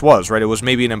once was, right? It was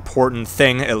maybe an important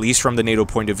thing, at least from the NATO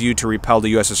point of view, to repel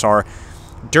the USSR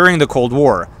during the Cold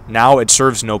War. Now it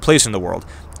serves no place in the world.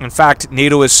 In fact,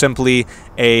 NATO is simply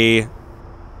a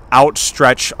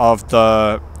outstretch of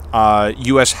the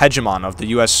U.S. hegemon, of the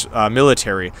U.S.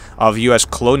 military, of U.S.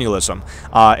 colonialism.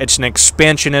 It's an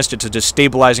expansionist, it's a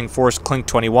destabilizing force, Clink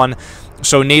 21.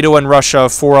 So NATO and Russia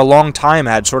for a long time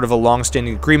had sort of a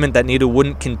long-standing agreement that NATO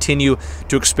wouldn't continue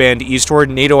to expand eastward.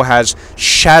 NATO has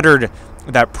shattered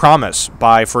that promise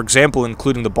by, for example,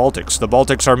 including the Baltics. The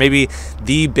Baltics are maybe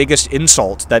the biggest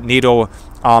insult that NATO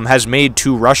has made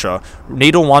to Russia.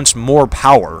 NATO wants more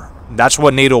power. That's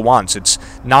what NATO wants. It's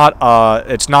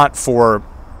not for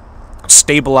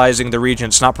stabilizing the region.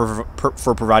 It's not for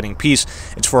providing peace.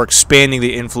 It's for expanding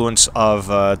the influence of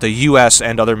the U.S.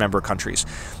 and other member countries.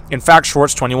 In fact,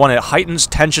 Schwartz 21, it heightens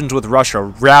tensions with Russia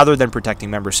rather than protecting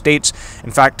member states. In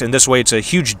fact, in this way, it's a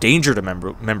huge danger to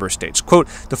member states. Quote,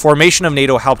 the formation of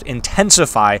NATO helped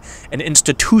intensify and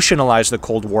institutionalize the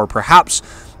Cold War. Perhaps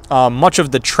much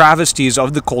of the travesties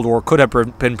of the Cold War could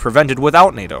have been prevented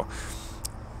without NATO.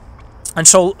 And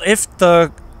so if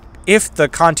the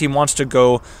Khan team wants to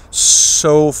go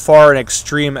so far and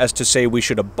extreme as to say we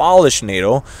should abolish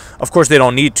NATO, of course they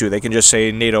don't need to. They can just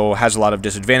say NATO has a lot of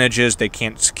disadvantages. They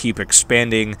can't keep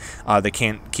expanding. They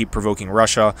can't keep provoking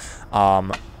Russia.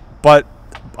 But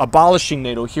abolishing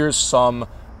NATO, here's some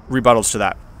rebuttals to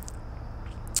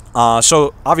that.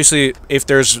 So obviously, if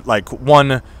there's like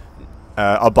one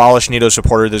abolish NATO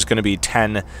supporter, there's going to be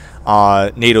 10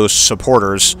 NATO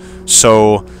supporters.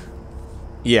 So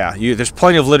yeah, there's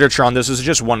plenty of literature on this. This is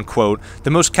just one quote. The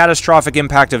most catastrophic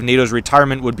impact of NATO's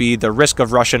retirement would be the risk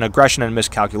of Russian aggression and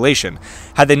miscalculation.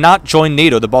 Had they not joined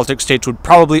NATO, the Baltic states would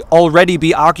probably already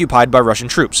be occupied by Russian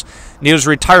troops. NATO's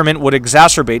retirement would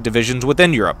exacerbate divisions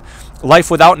within Europe.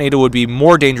 Life without NATO would be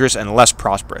more dangerous and less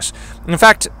prosperous. In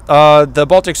fact, the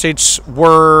Baltic states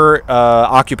were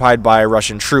occupied by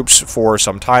Russian troops for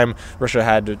some time. Russia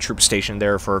had troops stationed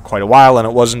there for quite a while, and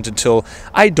it wasn't until,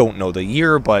 I don't know the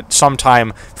year, but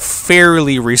sometime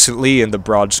fairly recently in the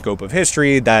broad scope of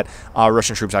history that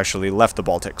Russian troops actually left the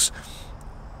Baltics.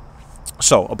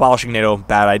 So, abolishing NATO,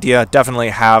 bad idea. Definitely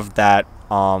have that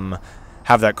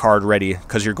card ready,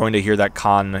 because you're going to hear that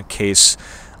Khan case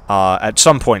at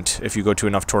some point if you go to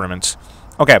enough tournaments.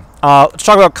 Okay, let's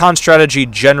talk about Khan's strategy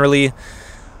generally.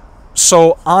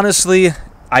 So, honestly,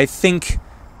 I think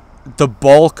the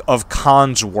bulk of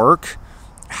Khan's work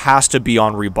has to be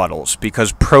on rebuttals,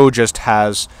 because Pro just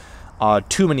has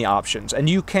too many options. And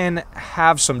you can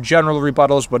have some general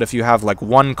rebuttals, but if you have like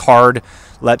one card,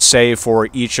 let's say for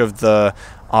each of the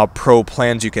Pro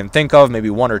plans you can think of, maybe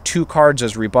one or two cards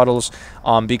as rebuttals,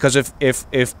 because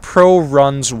if Pro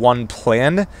runs one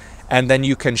plan and then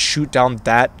you can shoot down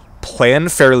that plan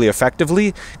fairly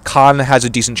effectively, Khan has a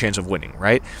decent chance of winning,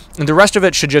 right? And the rest of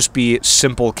it should just be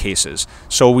simple cases.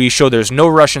 So we show there's no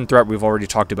Russian threat, we've already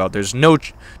talked about. There's no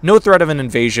threat of an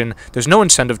invasion. There's no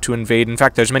incentive to invade. In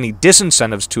fact, there's many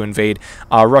disincentives to invade.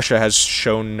 Russia has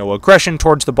shown no aggression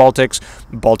towards the Baltics.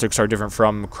 Baltics are different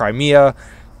from Crimea.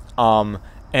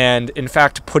 And in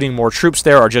fact, putting more troops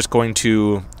there are just going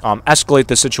to escalate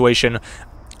the situation.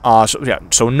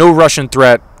 So no Russian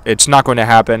threat. It's not going to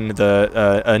happen.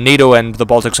 The NATO and the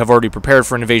Baltics have already prepared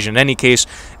for an invasion in any case.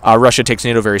 Russia takes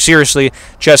NATO very seriously.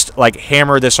 Just like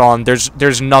hammer this on.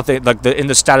 There's nothing like in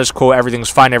the status quo.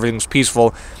 Everything's fine. Everything's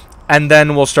peaceful. And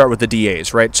then we'll start with the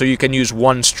DAs, right? So you can use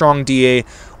one strong DA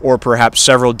or perhaps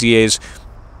several DAs.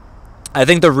 I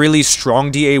think the really strong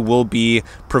DA will be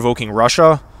provoking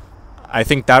Russia. I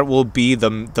think that will be the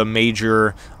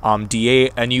major DA,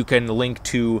 and you can link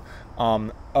to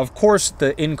Of course,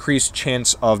 the increased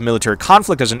chance of military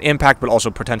conflict has an impact, but also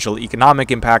potential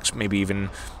economic impacts, maybe even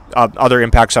other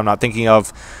impacts I'm not thinking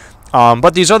of.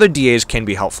 But these other DAs can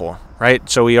be helpful, right?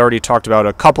 So we already talked about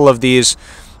a couple of these.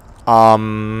 Yeah,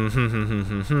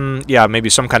 maybe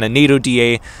some kind of NATO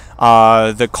DA.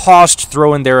 The cost,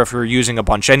 throw in there if you're using a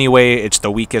bunch anyway. It's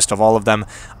the weakest of all of them.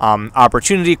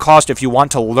 Opportunity cost, if you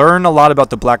want to learn a lot about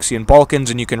the Black Sea and Balkans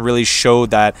and you can really show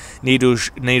that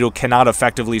NATO cannot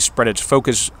effectively spread its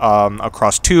focus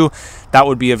across two, that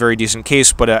would be a very decent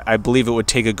case, but I believe it would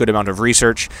take a good amount of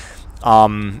research.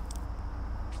 And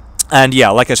yeah,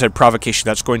 like I said, provocation,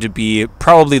 that's going to be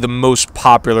probably the most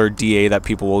popular DA that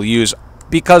people will use,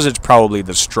 because it's probably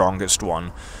the strongest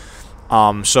one.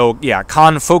 So yeah,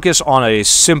 focus on a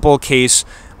simple case,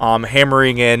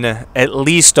 hammering in at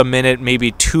least a minute,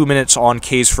 maybe 2 minutes on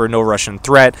case for no Russian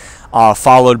threat,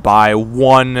 followed by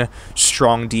one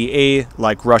strong DA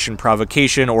like Russian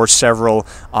provocation or several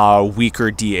weaker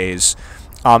DAs.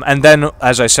 And then,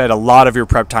 as I said, a lot of your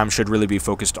prep time should really be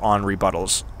focused on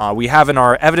rebuttals. We have in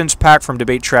our evidence pack from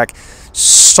Debate Track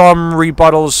some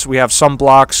rebuttals. We have some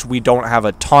blocks. We don't have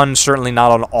a ton, certainly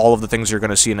not on all of the things you're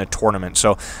going to see in a tournament.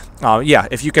 So, yeah,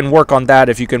 if you can work on that,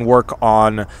 if you can work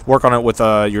on it with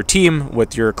your team,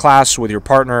 with your class, with your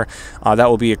partner, that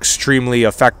will be extremely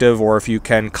effective. Or if you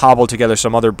can cobble together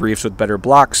some other briefs with better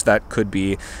blocks, that could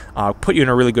be put you in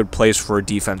a really good place for a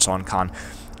defense on con.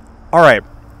 All right.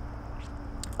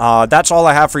 That's all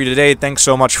I have for you today. Thanks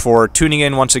so much for tuning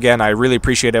in once again. I really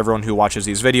appreciate everyone who watches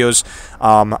these videos.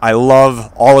 I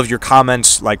love all of your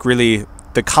comments. Like, really,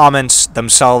 the comments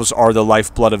themselves are the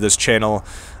lifeblood of this channel.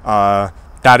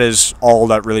 That is all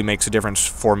that really makes a difference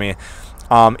for me.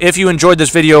 If you enjoyed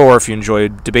this video, or if you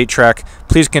enjoyed Debate Track,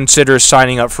 please consider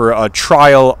signing up for a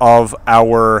trial of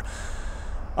our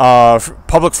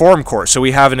public forum course. So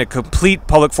we have a complete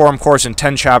public forum course in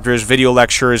 10 chapters, video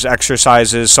lectures,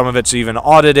 exercises. Some of it's even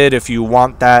audited if you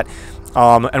want that.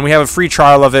 And we have a free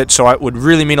trial of it, so it would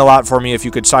really mean a lot for me if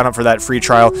you could sign up for that free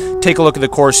trial. Take a look at the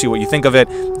course, see what you think of it.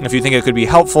 If you think it could be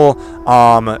helpful,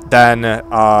 then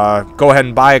go ahead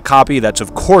and buy a copy. That's,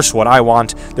 of course, what I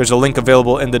want. There's a link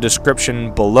available in the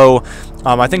description below.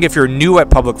 I think if you're new at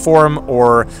Public Forum,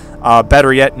 or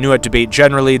better yet, new at debate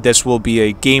generally, this will be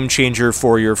a game changer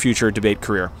for your future debate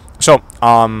career. So,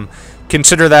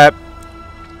 consider that.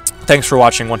 Thanks for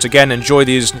watching once again. Enjoy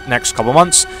these next couple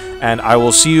months, and I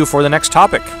will see you for the next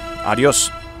topic.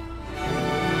 Adios.